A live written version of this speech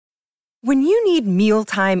When you need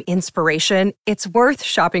mealtime inspiration, it's worth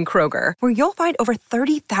shopping Kroger, where you'll find over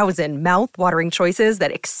 30,000 mouth-watering choices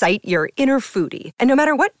that excite your inner foodie. And no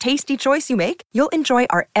matter what tasty choice you make, you'll enjoy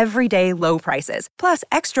our everyday low prices, plus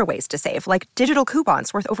extra ways to save, like digital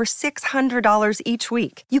coupons worth over $600 each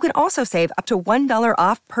week. You can also save up to $1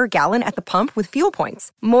 off per gallon at the pump with fuel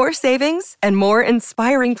points. More savings and more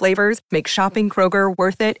inspiring flavors make shopping Kroger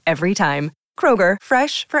worth it every time. Kroger,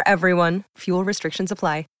 fresh for everyone. Fuel restrictions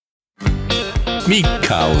apply. Meet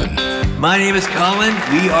Colin. My name is Colin.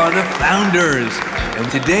 We are the founders. And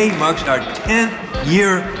today marks our 10th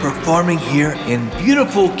year performing here in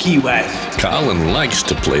beautiful Key West. Colin likes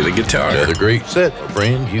to play the guitar. Another great set, my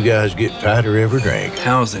friend. You guys get tighter every drink.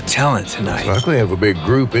 How's the talent tonight? Like we have a big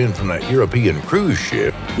group in from that European cruise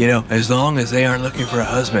ship. You know, as long as they aren't looking for a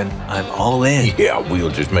husband, I'm all in. Yeah,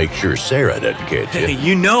 we'll just make sure Sarah doesn't catch you.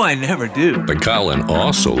 You know I never do. But Colin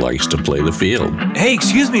also likes to play the field. Hey,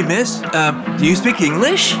 excuse me, miss. Do you speak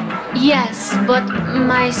English? Yes, but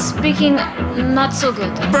my speaking not so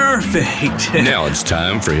good. Perfect. Now it's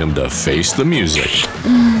time for him to face the music.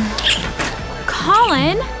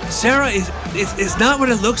 Colin? Sarah, is not what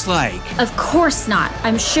it looks like. Of course not.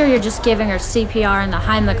 I'm sure you're just giving her CPR and the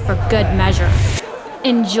Heimlich for good measure.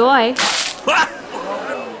 Enjoy.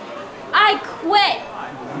 I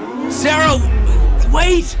quit. Sarah,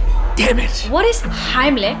 wait. Damn it. What is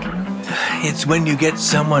Heimlich? It's when you get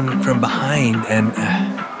someone from behind and,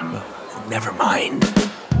 well, never mind.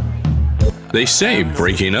 They say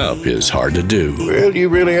breaking up is hard to do. Well, you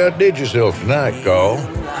really outdid yourself tonight, Cole.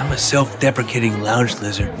 I'm a self-deprecating lounge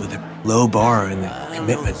lizard with a low bar in the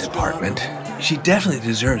commitment department. She definitely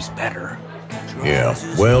deserves better. Yeah,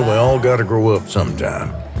 well, we all gotta grow up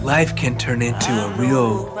sometime. Life can turn into a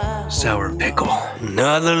real sour pickle.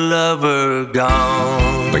 Another lover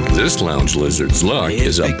gone. But this lounge lizard's luck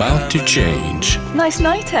is about to change. Nice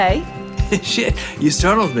night, eh? Shit, you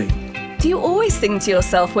startled me. Do you always sing to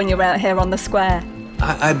yourself when you're out here on the square?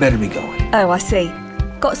 I better be going. Oh, I see.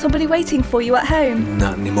 Got somebody waiting for you at home?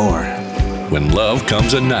 Not anymore. When love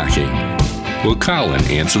comes a-knocking, will Colin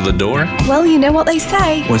answer the door? Well, you know what they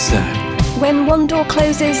say. What's that? When one door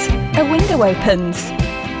closes, a window opens.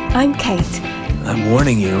 I'm Kate. I'm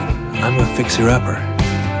warning you, I'm a fixer-upper.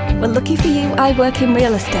 Well, lucky for you, I work in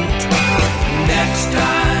real estate. Next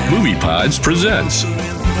time. Movie Pods presents.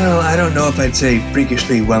 Well, I don't know if I'd say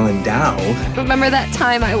freakishly well endowed. Remember that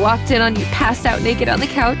time I walked in on you passed out naked on the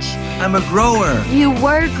couch? I'm a grower. You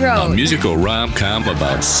were A grown. musical rom-com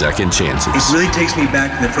about second chances. It really takes me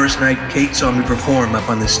back to the first night Kate saw me perform up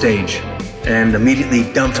on the stage and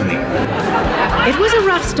immediately dumped me. It was a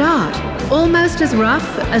rough start, almost as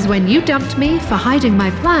rough as when you dumped me for hiding my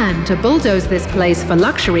plan to bulldoze this place for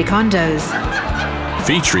luxury condos.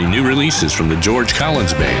 Featuring new releases from the George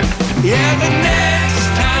Collins Band. Yeah, the next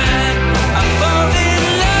time I fall in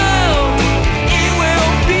love, it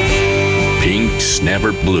will be Pink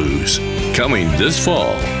Snappert Blues. Coming this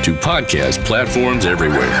fall to podcast platforms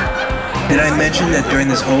everywhere. Did I mention that during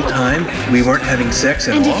this whole time, we weren't having sex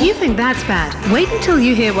at And all? if you think that's bad, wait until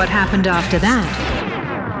you hear what happened after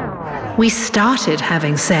that. We started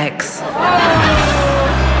having sex.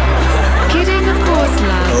 Kidding, of course,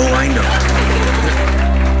 love. Oh, I know.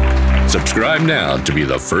 Subscribe now to be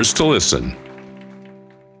the first to listen.